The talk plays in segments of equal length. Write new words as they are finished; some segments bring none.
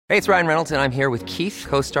Hey, it's Ryan Reynolds, and I'm here with Keith,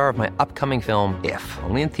 co-star of my upcoming film, If,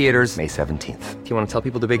 only in theaters May 17th. Do you want to tell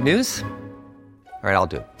people the big news? All right, I'll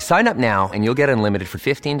do it. Sign up now and you'll get unlimited for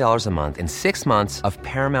 $15 a month and 6 months of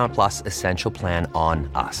Paramount Plus Essential Plan on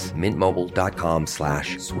us.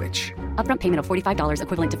 MintMobile.com/switch. Upfront payment of $45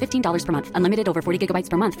 equivalent to $15 per month. Unlimited over 40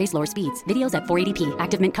 gigabytes per month. Face lower speeds. Videos at 480p.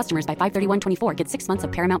 Active Mint customers by 531.24 get 6 months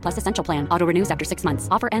of Paramount Plus Essential Plan. Auto renews after 6 months.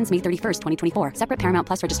 Offer ends May 31st, 2024. Separate Paramount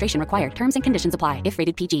Plus registration required. Terms and conditions apply if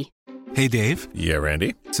rated PG. Hey, Dave. Yeah,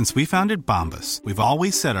 Randy. Since we founded Bombas, we've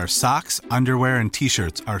always said our socks, underwear, and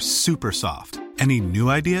T-shirts are super soft. Any new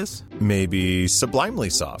ideas? Maybe sublimely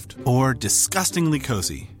soft. Or disgustingly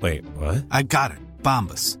cozy. Wait, what? I got it.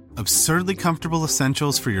 Bombas. Absurdly comfortable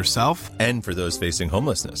essentials for yourself and for those facing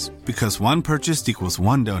homelessness. Because one purchased equals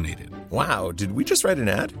one donated. Wow, did we just write an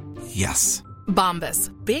ad? Yes. Bombas.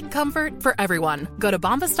 Big comfort for everyone. Go to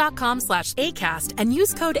bombas.com/ACAST and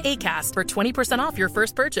use code ACAST for 20% off your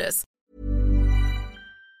first purchase.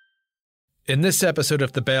 In this episode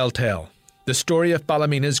of The Bell Tale, the story of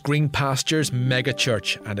Ballymena's Green Pastures mega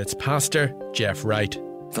church and its pastor, Jeff Wright.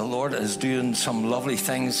 The Lord is doing some lovely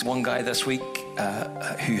things. One guy this week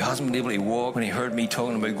who hasn't been able to walk, when he heard me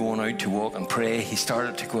talking about going out to walk and pray, he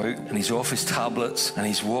started to go out and he's off his tablets and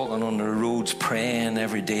he's walking on the roads praying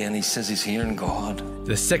every day, and he says he's hearing God.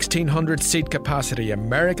 The 1,600 seat capacity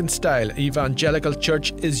American-style evangelical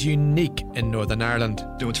church is unique in Northern Ireland.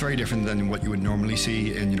 So it's very different than what you would normally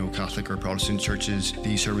see in, Catholic or Protestant churches.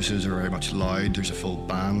 These services are very much loud. There's a full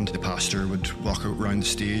band. The pastor would walk out around the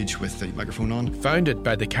stage with the microphone on. Founded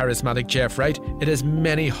by the charismatic Jeff Wright, it has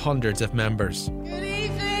many hundreds of members. Good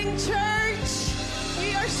evening, church.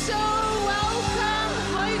 We are so welcome.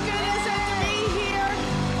 How good is it to be here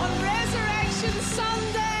on Resurrection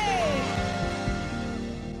Sunday?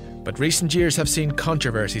 But recent years have seen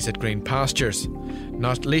controversies at Green Pastures,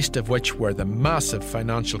 not least of which were the massive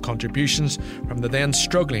financial contributions from the then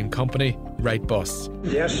struggling company, Wright Bus.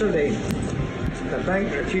 Yesterday, the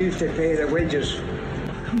bank refused to pay the wages.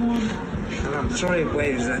 Come on. And I'm sorry,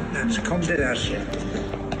 boys, that it's come to this.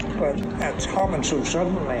 But it's happened so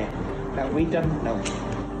suddenly that we didn't know.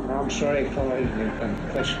 And I'm sorry, fellas, you've been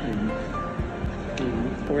questioning.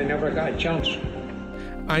 We never got a chance.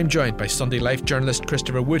 I'm joined by Sunday Life journalist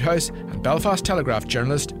Christopher Woodhouse and Belfast Telegraph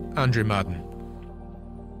journalist Andrew Madden.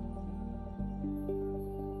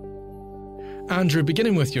 Andrew,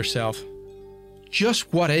 beginning with yourself,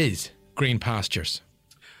 just what is Green Pastures?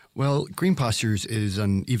 Well, Green Pastures is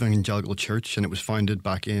an evangelical church, and it was founded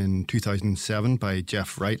back in 2007 by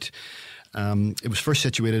Jeff Wright. It was first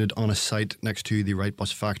situated on a site next to the Wright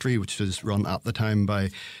Bus factory, which was run at the time by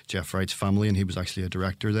Jeff Wright's family, and he was actually a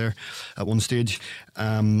director there at one stage.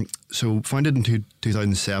 So founded in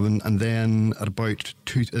 2007, and then at about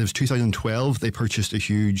 2012, they purchased a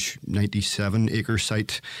huge 97-acre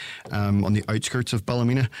site on the outskirts of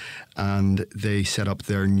Ballymena, and they set up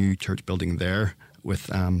their new church building there,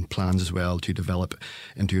 with plans as well to develop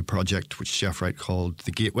into a project which Jeff Wright called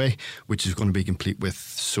the Gateway, which is going to be complete with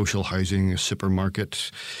social housing, a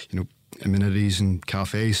supermarket, amenities and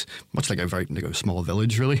cafes, much like a small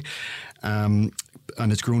village, really. And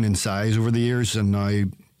it's grown in size over the years, and now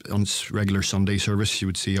on its regular Sunday service, you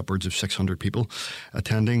would see upwards of 600 people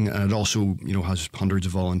attending. And it also, has hundreds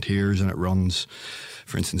of volunteers, and it runs,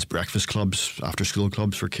 for instance, breakfast clubs, after-school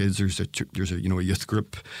clubs for kids. There's a youth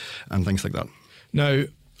group and things like that. Now,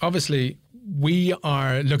 obviously, we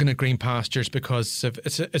are looking at Green Pastures because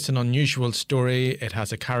it's an unusual story. It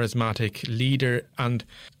has a charismatic leader, and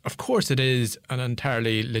of course it is an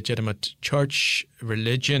entirely legitimate church,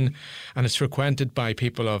 religion, and it's frequented by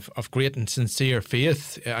people of great and sincere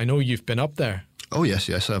faith. I know you've been up there. Oh, yes.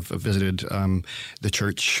 I've visited the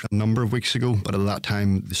church a number of weeks ago, but at that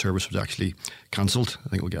time the service was actually cancelled. I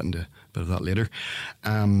think we'll get into a bit of that later.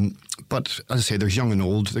 But as I say, there's young and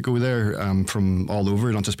old that go there from all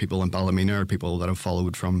over, not just people in Ballymena or people that have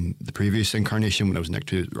followed from the previous incarnation when I was next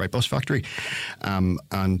to the Wright Bus factory. And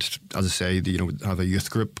as I say, they have a youth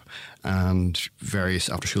group and various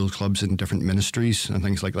after-school clubs in different ministries and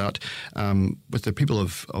things like that, with the people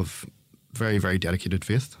of very, very dedicated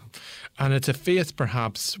faith. And it's a faith,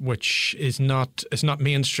 perhaps, which is not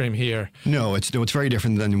mainstream here. No, it's very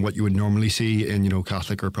different than what you would normally see in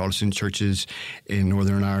Catholic or Protestant churches in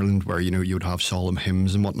Northern Ireland, where you would have solemn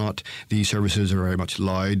hymns and whatnot. These services are very much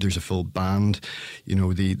loud. There's a full band.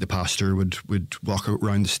 The pastor would walk out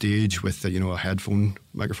around the stage with a headphone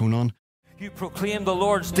microphone on. You proclaim the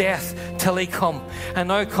Lord's death till he come. And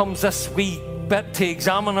now comes this wee bit to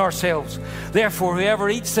examine ourselves. Therefore, whoever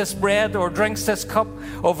eats this bread or drinks this cup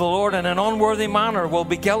of the Lord in an unworthy manner will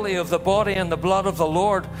be guilty of the body and the blood of the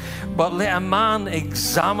Lord. But let a man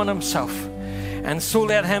examine himself, and so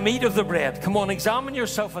let him eat of the bread. Come on, examine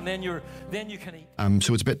yourself, and then you can eat.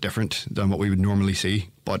 So it's a bit different than what we would normally see,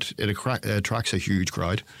 but it attracts a huge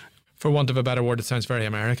crowd. For want of a better word, it sounds very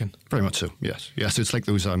American. Very much so, yes. Yes, it's like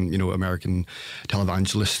those American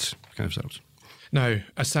televangelist kind of setups. Now,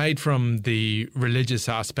 aside from the religious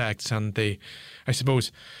aspects and the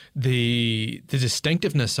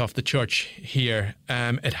distinctiveness of the church here,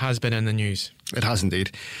 it has been in the news. It has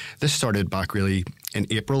indeed. This started back really in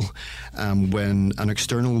April when an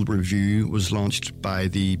external review was launched by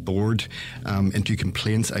the board into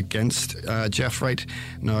complaints against Jeff Wright.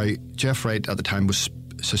 Now, Jeff Wright at the time was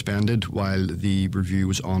suspended while the review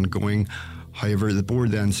was ongoing. However, the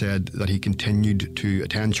board then said that he continued to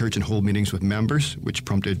attend church and hold meetings with members, which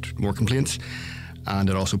prompted more complaints. And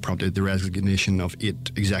it also prompted the resignation of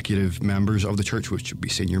 8 executive members of the church, which would be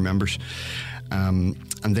senior members. And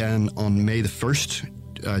then on May the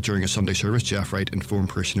 1st, during a Sunday service, Jeff Wright informed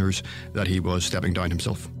parishioners that he was stepping down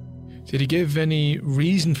himself. Did he give any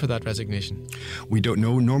reason for that resignation? We don't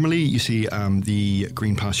know. Normally, you see, the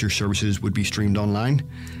Green Pastures services would be streamed online.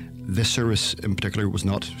 This service in particular was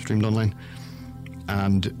not streamed online.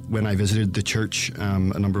 And when I visited the church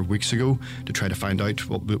a number of weeks ago to try to find out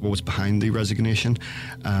what was behind the resignation,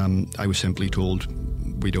 I was simply told,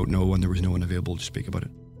 we don't know, and there was no one available to speak about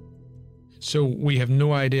it. So we have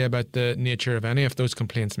no idea about the nature of any of those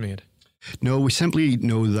complaints made? No, we simply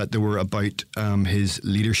know that they were about his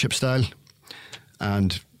leadership style,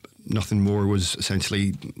 and nothing more was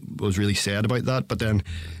really said about that. But then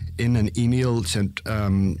in an email sent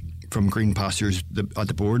from Green Pastures, at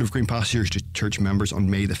the board of Green Pastures to church members on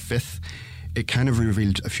May the 5th, it kind of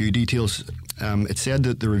revealed a few details. It said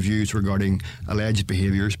that the reviews regarding alleged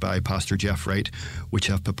behaviours by Pastor Jeff Wright, which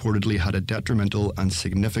have purportedly had a detrimental and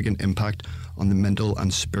significant impact on the mental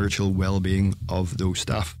and spiritual well-being of those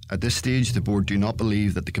staff. At this stage, the board do not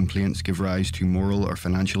believe that the complaints give rise to moral or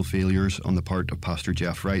financial failures on the part of Pastor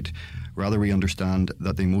Jeff Wright. Rather, we understand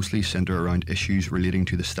that they mostly centre around issues relating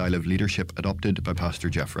to the style of leadership adopted by Pastor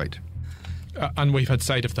Jeff Wright. And we've had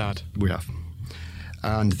sight of that. We have.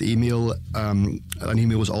 And the email, an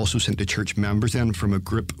email was also sent to church members then from a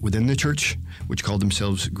group within the church, which called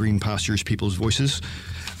themselves Green Pastures People's Voices.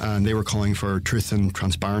 And they were calling for truth and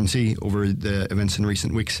transparency over the events in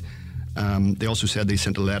recent weeks. They also said they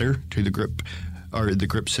sent a letter to the group, or the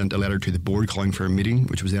group sent a letter to the board calling for a meeting,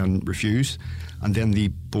 which was then refused. And then the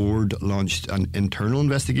board launched an internal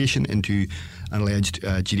investigation into an alleged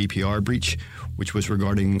GDPR breach, which was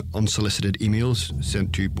regarding unsolicited emails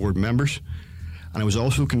sent to board members. And it was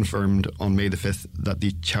also confirmed on May the 5th that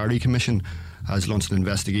the Charity Commission has launched an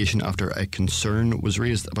investigation after a concern was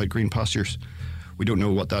raised about Green Pastures. We don't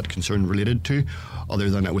know what that concern related to, other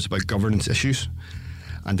than it was about governance issues.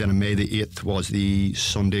 And then on May the 8th was the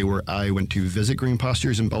Sunday where I went to visit Green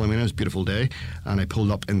Pastures in Ballymena. It was a beautiful day. And I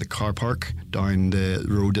pulled up in the car park down the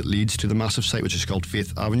road that leads to the massive site, which is called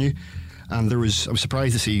Faith Avenue. And I was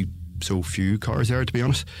surprised to see so few cars there, to be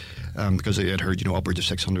honest, because I had heard, upwards of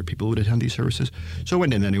 600 people would attend these services. So I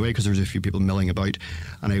went in anyway because there was a few people milling about,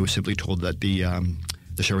 and I was simply told that the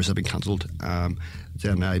service had been cancelled.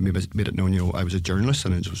 Then I made it known, I was a journalist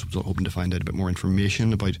and I was hoping to find out a bit more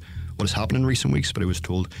information about what has happened in recent weeks, but I was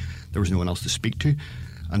told there was no one else to speak to.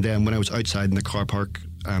 And then when I was outside in the car park,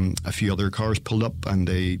 a few other cars pulled up and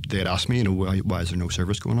they had asked me, why is there no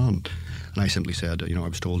service going on? And I simply said, I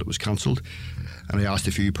was told it was cancelled. And I asked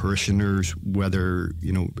a few parishioners whether, do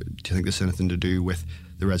you think this has anything to do with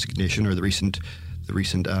the resignation or the recent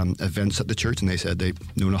events at the church? And they said they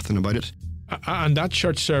know nothing about it. And that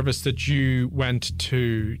church service that you went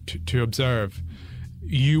to observe,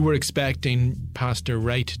 you were expecting Pastor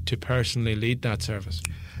Wright to personally lead that service?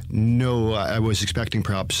 No, I was expecting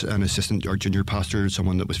perhaps an assistant or junior pastor,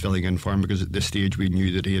 someone that was filling in for him, because at this stage we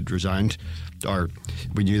knew that he had resigned, at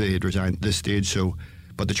this stage. So,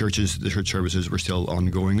 but the church services were still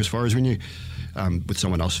ongoing as far as we knew, with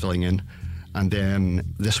someone else filling in. And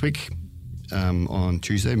then this week, on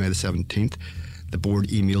Tuesday, May the 17th, the board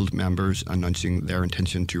emailed members announcing their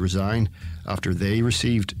intention to resign after they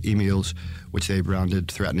received emails which they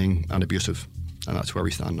branded threatening and abusive. And that's where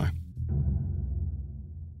we stand now.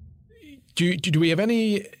 Do we have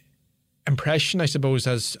any impression, I suppose,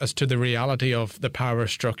 as to the reality of the power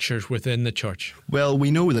structures within the church? Well,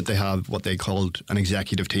 we know that they have what they called an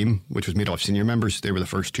executive team, which was made of senior members. They were the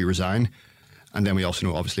first to resign. And then we also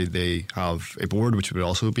know, obviously, they have a board which would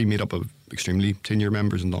also be made up of extremely senior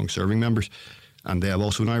members and long-serving members. And they have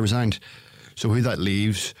also now resigned. So who that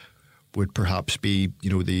leaves would perhaps be,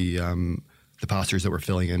 the pastors that were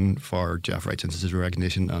filling in for Jeff Wright since his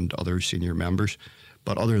resignation and other senior members.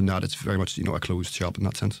 But other than that, it's very much, a closed shop in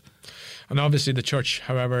that sense. And obviously the church,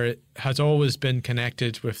 however, has always been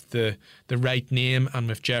connected with the Wright name and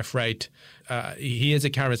with Jeff Wright. He is a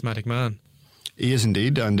charismatic man. He is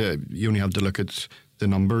indeed, and you only have to look at the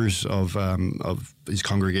numbers of his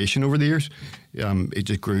congregation over the years. It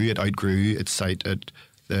just grew, it outgrew its site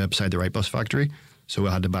beside the Wright bus factory. So we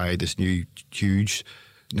had to buy this new huge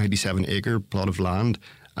 97-acre plot of land,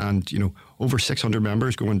 and over 600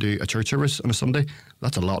 members going to a church service on a Sunday.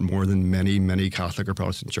 That's a lot more than many Catholic or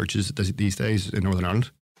Protestant churches these days in Northern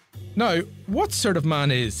Ireland. Now, what sort of man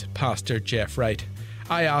is Pastor Jeff Wright?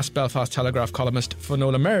 I asked Belfast Telegraph columnist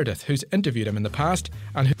Finola Meredith, who's interviewed him in the past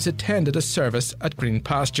and who's attended a service at Green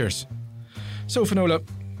Pastures. So, Finola,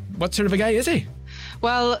 what sort of a guy is he?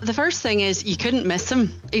 Well, the first thing is you couldn't miss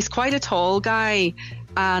him. He's quite a tall guy.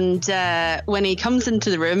 And when he comes into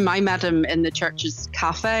the room, I met him in the church's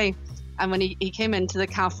cafe. And when he came into the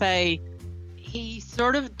cafe, he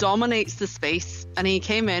sort of dominates the space. And he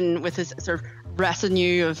came in with his sort of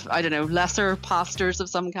retinue of, lesser pastors of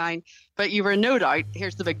some kind. But you were no doubt,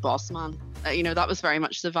 here's the big boss man. That was very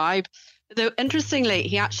much the vibe. Though, interestingly,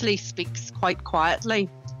 he actually speaks quite quietly.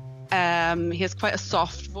 He has quite a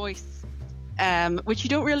soft voice. Which you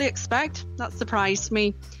don't really expect. That surprised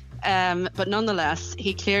me. But nonetheless,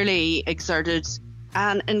 he clearly exerted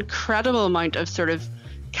an incredible amount of sort of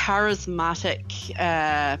charismatic,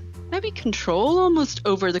 maybe control almost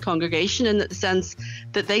over the congregation, in the sense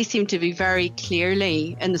that they seem to be very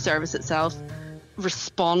clearly in the service itself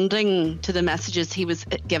responding to the messages he was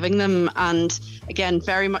giving them. And again,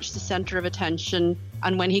 very much the centre of attention.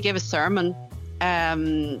 And when he gave a sermon,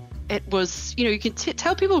 it was, you could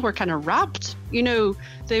tell people were kind of rapt,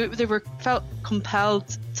 they felt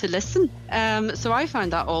compelled to listen. So I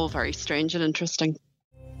found that all very strange and interesting.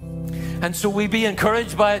 And so we be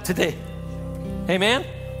encouraged by it today. Amen?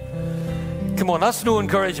 Come on, that's no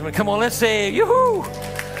encouragement. Come on, let's say, yoo-hoo!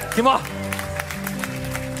 Come on.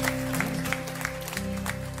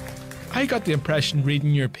 I got the impression,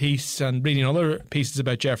 reading your piece and reading other pieces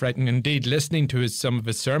about Jeff Wright, and indeed listening to some of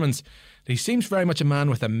his sermons, he seems very much a man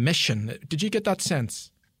with a mission. Did you get that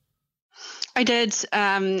sense? I did.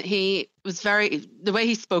 He was the way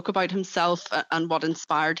he spoke about himself and what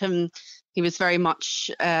inspired him, he was very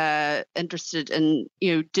much interested in,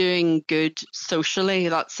 doing good socially.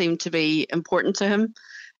 That seemed to be important to him.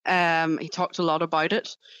 He talked a lot about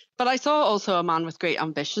it. But I saw also a man with great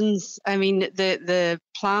ambitions. I mean, the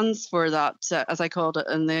plans for that, as I called it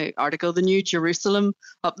in the article, the New Jerusalem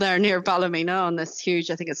up there near Ballymena on this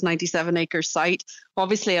huge, I think it's 97-acre site.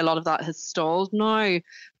 Obviously, a lot of that has stalled now.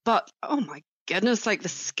 But, oh my goodness, like the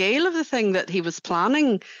scale of the thing that he was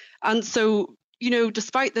planning. And so,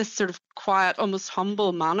 despite this sort of quiet, almost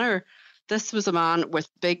humble manner, this was a man with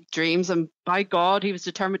big dreams. And by God, he was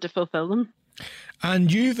determined to fulfill them.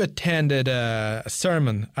 And you've attended a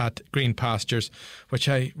sermon at Green Pastures, which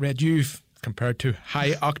I read you've compared to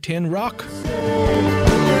high-octane rock.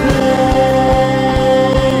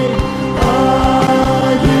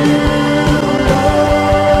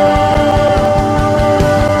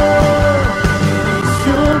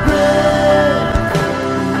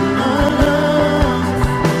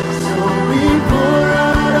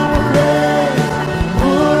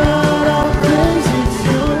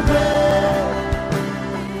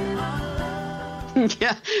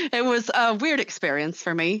 Yeah, it was a weird experience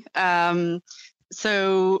for me.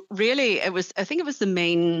 So really, I think it was the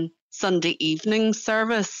main Sunday evening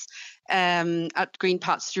service at Green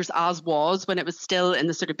Pastures, as was when it was still in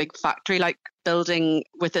the sort of big factory-like building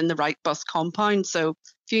within the Wright bus compound. So a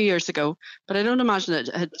few years ago, but I don't imagine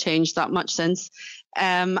it had changed that much since.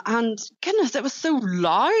 And goodness, it was so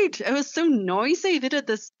loud. It was so noisy. They did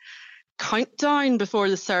this countdown before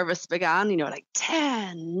the service began, like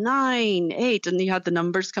 10, 9, 8, and you had the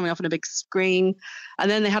numbers coming off on a big screen.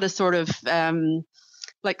 And then they had a sort of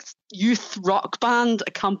like youth rock band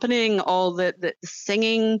accompanying all the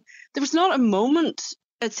singing. There was not a moment,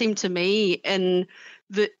 it seemed to me, in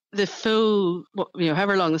the full,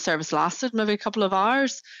 however long the service lasted, maybe a couple of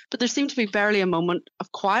hours, but there seemed to be barely a moment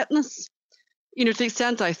of quietness. To the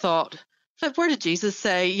extent I thought, where did Jesus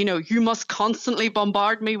say, you must constantly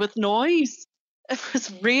bombard me with noise? It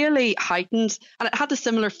was really heightened. And it had a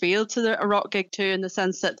similar feel to a rock gig too, in the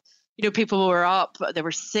sense that, people were up, they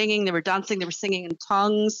were singing, they were dancing, they were singing in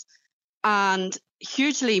tongues, and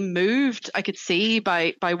hugely moved, I could see,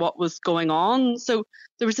 by what was going on. So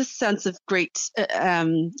there was this sense of great, a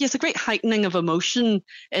great heightening of emotion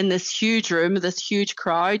in this huge room, this huge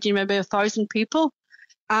crowd, maybe 1,000 people.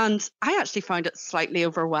 And I actually found it slightly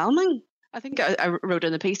overwhelming. I think I wrote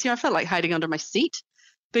in the piece here, I felt like hiding under my seat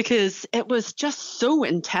because it was just so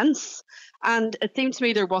intense. And it seemed to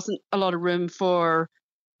me there wasn't a lot of room for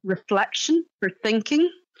reflection, for thinking.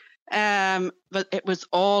 But it was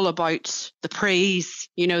all about the praise,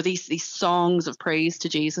 these songs of praise to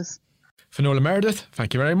Jesus. Finola Meredith,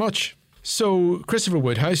 thank you very much. So, Christopher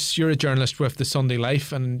Woodhouse, you're a journalist with The Sunday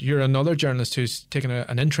Life, and you're another journalist who's taken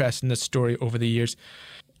an interest in this story over the years.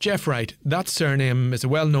 Jeff Wright, that surname is a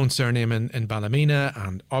well-known surname in Ballymena,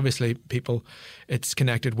 and obviously it's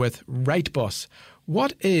connected with Wright Bus.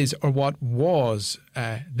 What is or what was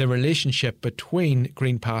the relationship between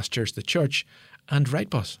Green Pastures, the church, and Wright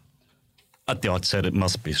Bus? At the outset, it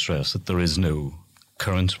must be stressed that there is no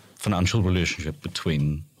current financial relationship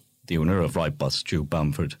between the owner of Wright Bus, Joe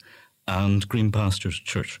Bamford, and Green Pastures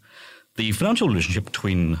Church. The financial relationship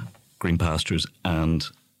between Green Pastures and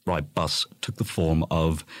Wright Bus took the form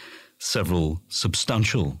of several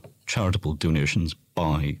substantial charitable donations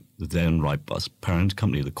by the then Wright Bus parent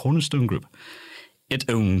company, the Cornerstone Group. It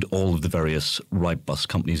owned all of the various Wright Bus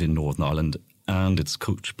companies in Northern Ireland and its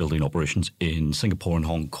coach building operations in Singapore and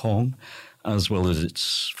Hong Kong, as well as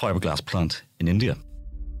its fiberglass plant in India.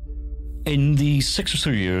 In the 6 or so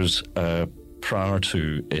years prior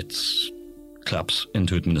to its collapse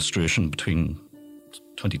into administration between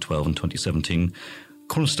 2012 and 2017,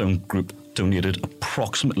 Cornerstone Group donated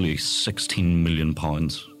approximately £16 million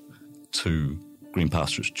to Green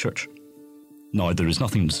Pastures Church. Now, there is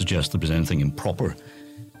nothing to suggest there was anything improper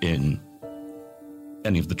in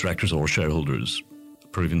any of the directors or shareholders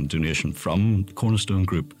approving the donation from Cornerstone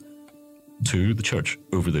Group to the church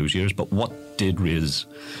over those years, but what did raise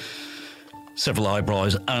several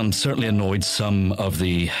eyebrows and certainly annoyed many of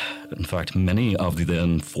the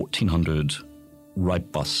then 1,400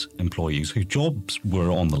 Wright Bus employees whose jobs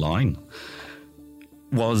were on the line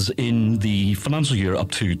was in the financial year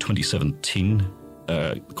up to 2017,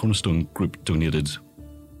 the Cornerstone Group donated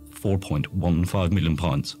 £4.15 million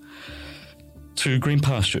to Green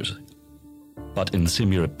Pastures, but in the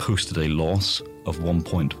same year it posted a loss of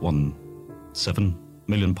 £1.17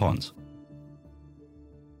 million.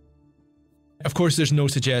 Of course, there's no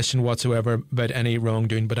suggestion whatsoever about any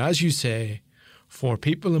wrongdoing, but as you say, for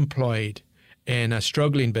people employed in a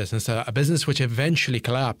struggling business, a business which eventually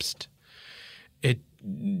collapsed, it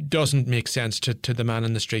doesn't make sense to the man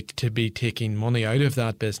in the street to be taking money out of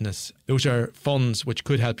that business. Those are funds which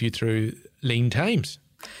could help you through lean times.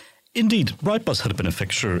 Indeed, Wright Bus had been a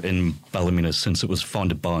fixture in Ballymena since it was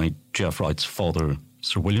founded by Jeff Wright's father,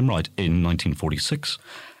 Sir William Wright, in 1946.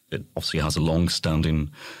 It obviously has a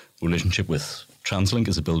long-standing relationship with TransLink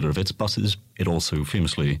as a builder of its buses. It also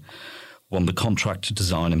famously won the contract to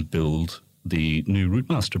design and build the new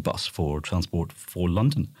Routemaster bus for Transport for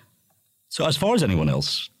London. So as far as anyone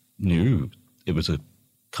else knew, it was a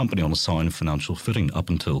company on a sound financial footing up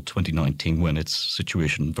until 2019, when its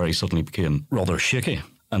situation very suddenly became rather shaky.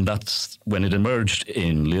 And that's when it emerged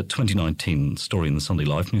in late 2019, story in the Sunday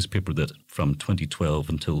Life newspaper, that from 2012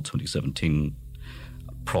 until 2017,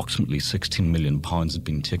 approximately £16 million had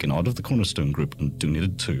been taken out of the Cornerstone Group and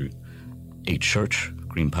donated to a church,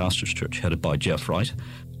 Green Pastures Church, headed by Jeff Wright.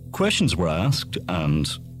 Questions were asked and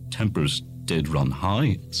tempers did run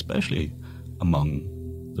high, especially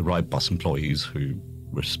among the Wright Bus employees who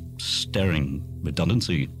were staring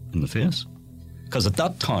redundancy in the face. Because at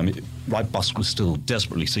that time, Wright Bus was still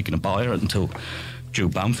desperately seeking a buyer until Joe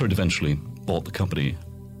Bamford eventually bought the company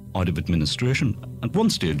out of administration. At one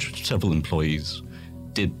stage, several employees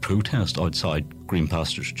did protest outside Green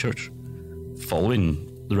Pastures Church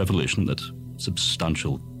following the revelation that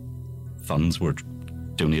substantial funds were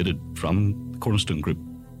donated from the Cornerstone Group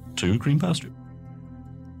to Green Pasture.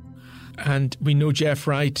 And we know Jeff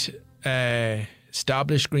Wright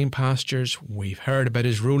established Green Pastures. We've heard about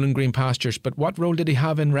his role in Green Pastures, but what role did he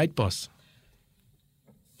have in Wright Bus?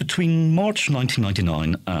 Between March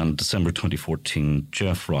 1999 and December 2014,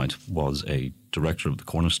 Jeff Wright was a director of the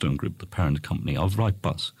Cornerstone Group, the parent company of Wright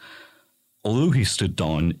Bus. Although he stood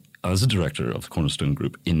down as a director of the Cornerstone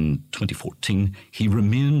Group in 2014, he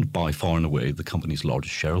remained by far and away the company's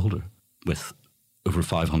largest shareholder, with over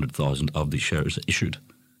 500,000 of the shares issued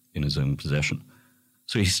in his own possession.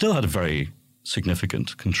 So he still had a very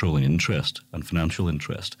significant controlling interest and financial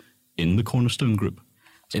interest in the Cornerstone Group.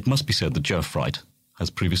 It must be said that Jeff Wright has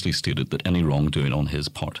previously stated that any wrongdoing on his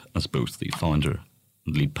part, as both the founder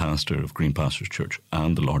and lead pastor of Green Pastures Church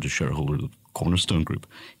and the largest shareholder of the Cornerstone Group,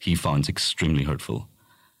 he finds extremely hurtful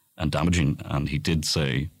and damaging. And he did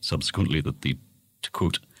say subsequently that to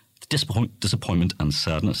quote, the disappointment and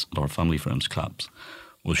sadness at our family friend's collapse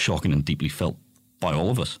was shocking and deeply felt by all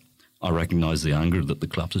of us. I recognise the anger that the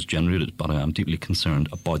collapse has generated, but I am deeply concerned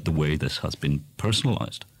about the way this has been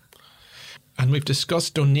personalised. And we've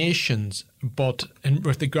discussed donations, but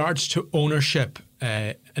with regards to ownership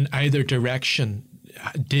in either direction,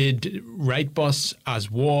 did Wright Bus,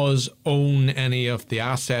 as was, own any of the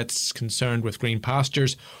assets concerned with Green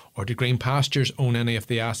Pastures, or did Green Pastures own any of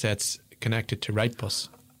the assets connected to Wright Bus?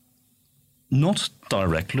 Not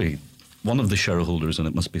directly. One of the shareholders, and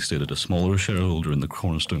it must be stated a smaller shareholder in the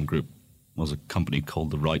Cornerstone Group, was a company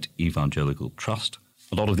called the Wright Evangelical Trust.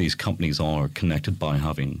 A lot of these companies are connected by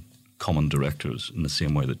having common directors in the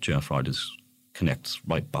same way that Jeff Wright connects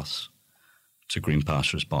Wright Bus to Green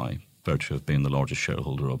Pastures by virtue of being the largest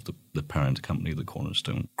shareholder of the parent company, the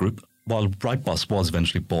Cornerstone Group. While Wright Bus was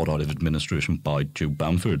eventually bought out of administration by Joe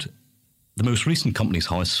Bamford, the most recent Companies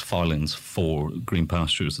House filings for Green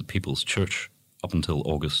Pastures, the People's Church, up until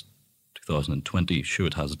August 2020, show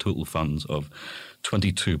it has a total funds of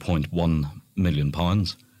 £22.1 million,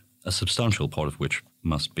 a substantial part of which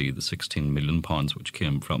must be the £16 million which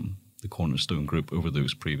came from the Cornerstone Group over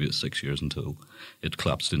those previous 6 years until it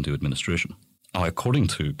collapsed into administration. Now, according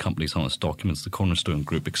to Companies House documents, the Cornerstone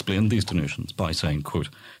Group explained these donations by saying, quote,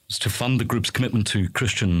 "It's to fund the group's commitment to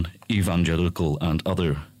Christian, evangelical and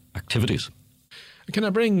other activities." Can I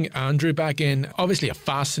bring Andrew back in? Obviously a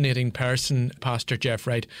fascinating person, Pastor Jeff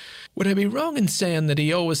Wright. Would I be wrong in saying that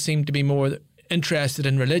he always seemed to be more interested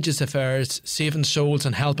in religious affairs, saving souls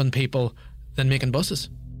and helping people than making buses?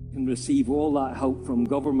 Can receive all that help from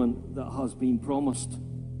government that has been promised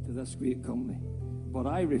to this great company. But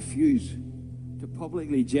I refuse to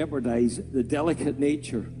publicly jeopardise the delicate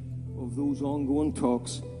nature of those ongoing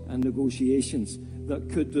talks and negotiations that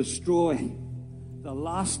could destroy the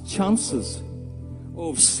last chances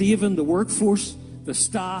of saving the workforce, the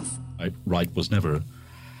staff. Wright was never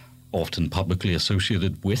often publicly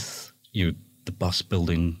associated with the bus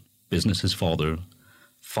building business his father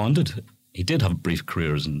founded. He did have a brief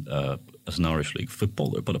career as an Irish League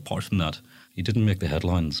footballer, but apart from that, he didn't make the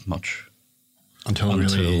headlines much. Until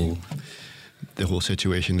really the whole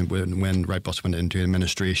situation when Wright Bus went into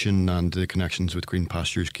administration and the connections with Green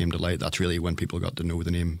Pastures came to light, that's really when people got to know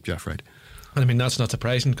the name Jeff Wright. And I mean, that's not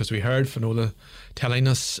surprising because we heard Finola telling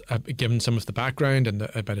us, given some of the background and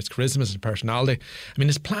about his charisma and personality. I mean,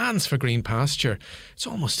 his plans for Green Pasture, it's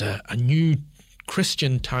almost a new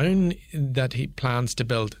Christian town that he plans to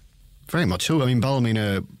build. Very much so. I mean,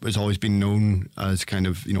 Ballymena has always been known as kind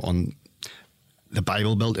of, on the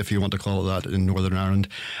Bible Belt, if you want to call it that, in Northern Ireland.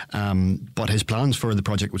 But his plans for the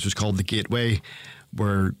project, which was called the Gateway,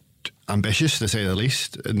 were ambitious, to say the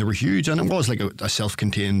least, and they were huge, and it was like a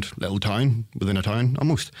self-contained little town within a town,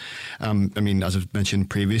 almost. I mean, as I've mentioned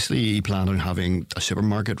previously, he planned on having a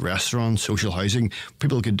supermarket, restaurant, social housing.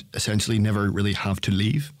 People could essentially never really have to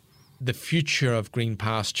leave. The future of Green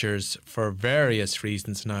Pastures, for various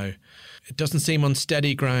reasons now, it doesn't seem on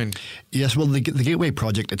steady ground. Yes, well, the Gateway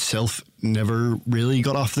project itself never really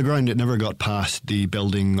got off the ground. It never got past the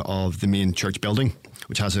building of the main church building,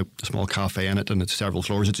 which has a small cafe in it and it's several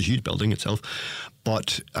floors. It's a huge building itself.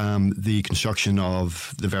 But the construction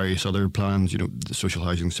of the various other plans, the social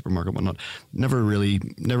housing, supermarket, whatnot, never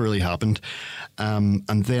really happened.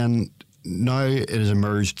 And then now it has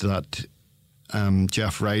emerged that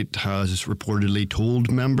Jeff Wright has reportedly told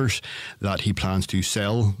members that he plans to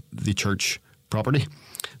sell the church property,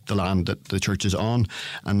 the land that the church is on,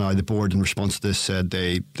 and now the board, in response to this, said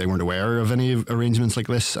they weren't aware of any arrangements like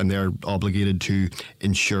this, and they're obligated to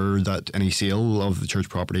ensure that any sale of the church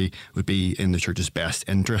property would be in the church's best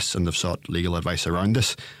interests, and they've sought legal advice around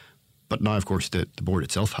this. But now, of course, the board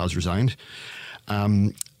itself has resigned.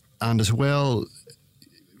 And as well,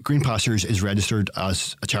 Green Pastures is registered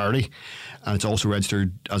as a charity, and it's also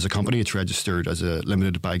registered as a company. It's registered as a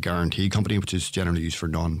limited by guarantee company, which is generally used for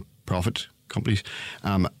non-profit companies.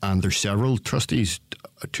 And there's several trustees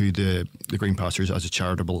to the Green Pastures as a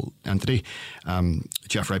charitable entity,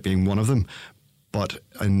 Jeff Wright being one of them. But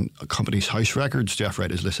in Companies House records, Jeff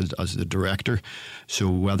Wright is listed as the director. So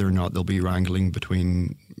whether or not there'll be wrangling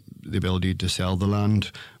between the ability to sell the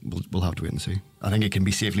land, we'll have to wait and see. I think it can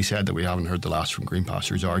be safely said that we haven't heard the last from Green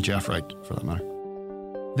Pastures or Jeff Wright, for that matter.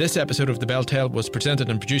 This episode of The Bell Tale was presented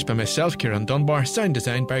and produced by myself, Kieran Dunbar, sound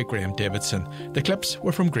designed by Graham Davidson. The clips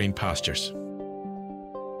were from Green Pastures.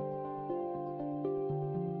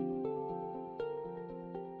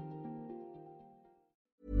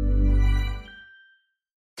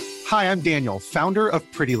 Hi, I'm Daniel, founder of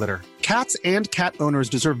Pretty Litter. Cats and cat owners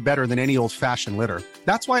deserve better than any old-fashioned litter.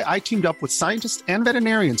 That's why I teamed up with scientists and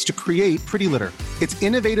veterinarians to create Pretty Litter. Its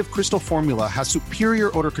innovative crystal formula has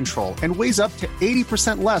superior odor control and weighs up to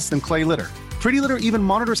 80% less than clay litter. Pretty Litter even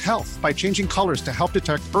monitors health by changing colors to help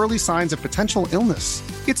detect early signs of potential illness.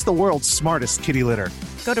 It's the world's smartest kitty litter.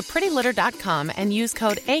 Go to prettylitter.com and use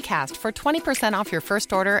code ACAST for 20% off your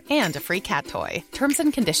first order and a free cat toy. Terms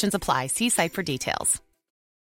and conditions apply. See site for details.